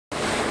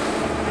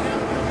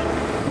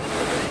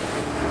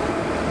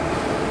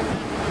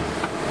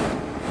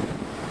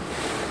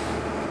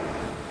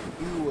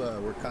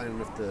kind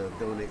enough to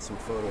donate some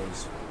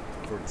photos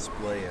for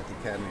display at the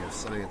Academy of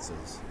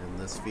Sciences, and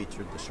this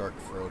featured the shark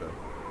Frodo.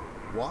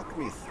 Walk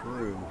me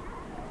through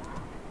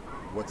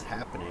what's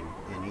happening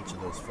in each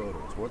of those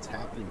photos. What's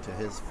happening to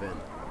his fin?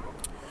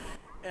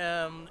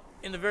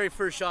 In the very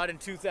first shot in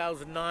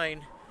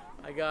 2009,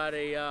 I got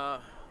a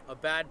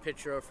bad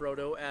picture of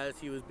Frodo as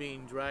he was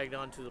being dragged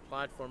onto the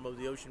platform of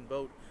the ocean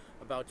boat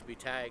about to be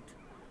tagged.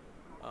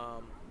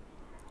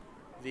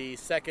 The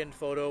second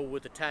photo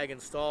with the tag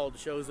installed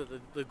shows that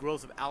the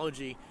growth of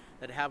algae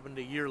that happened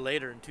a year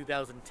later in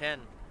 2010,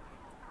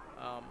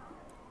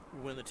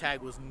 when the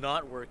tag was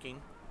not working,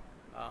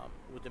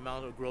 with the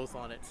amount of growth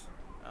on it.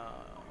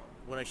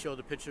 When I showed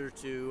the picture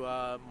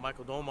to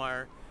Michael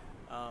Dolmeyer,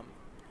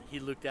 he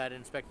looked at it,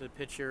 inspected the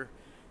picture,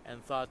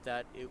 and thought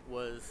that it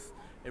was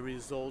a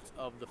result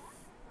of the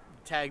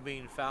tag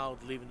being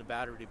fouled, leaving the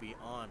battery to be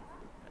on,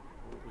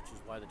 which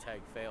is why the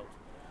tag failed.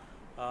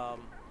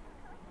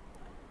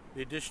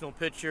 The additional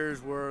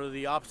pictures were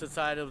the opposite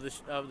side of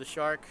the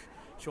shark,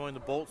 showing the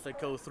bolts that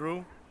go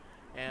through,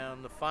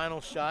 and the final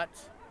shot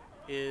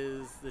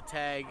is the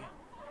tag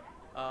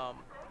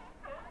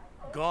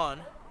gone,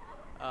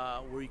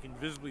 where you can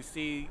visibly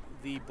see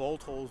the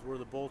bolt holes where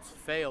the bolts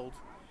failed,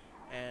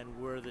 and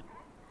where the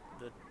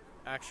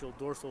actual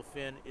dorsal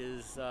fin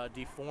is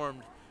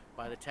deformed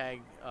by the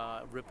tag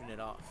ripping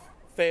it off.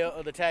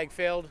 The tag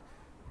failed,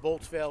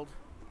 bolts failed,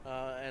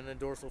 and the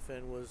dorsal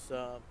fin was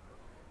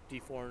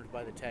deformed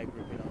by the tag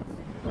ripping off.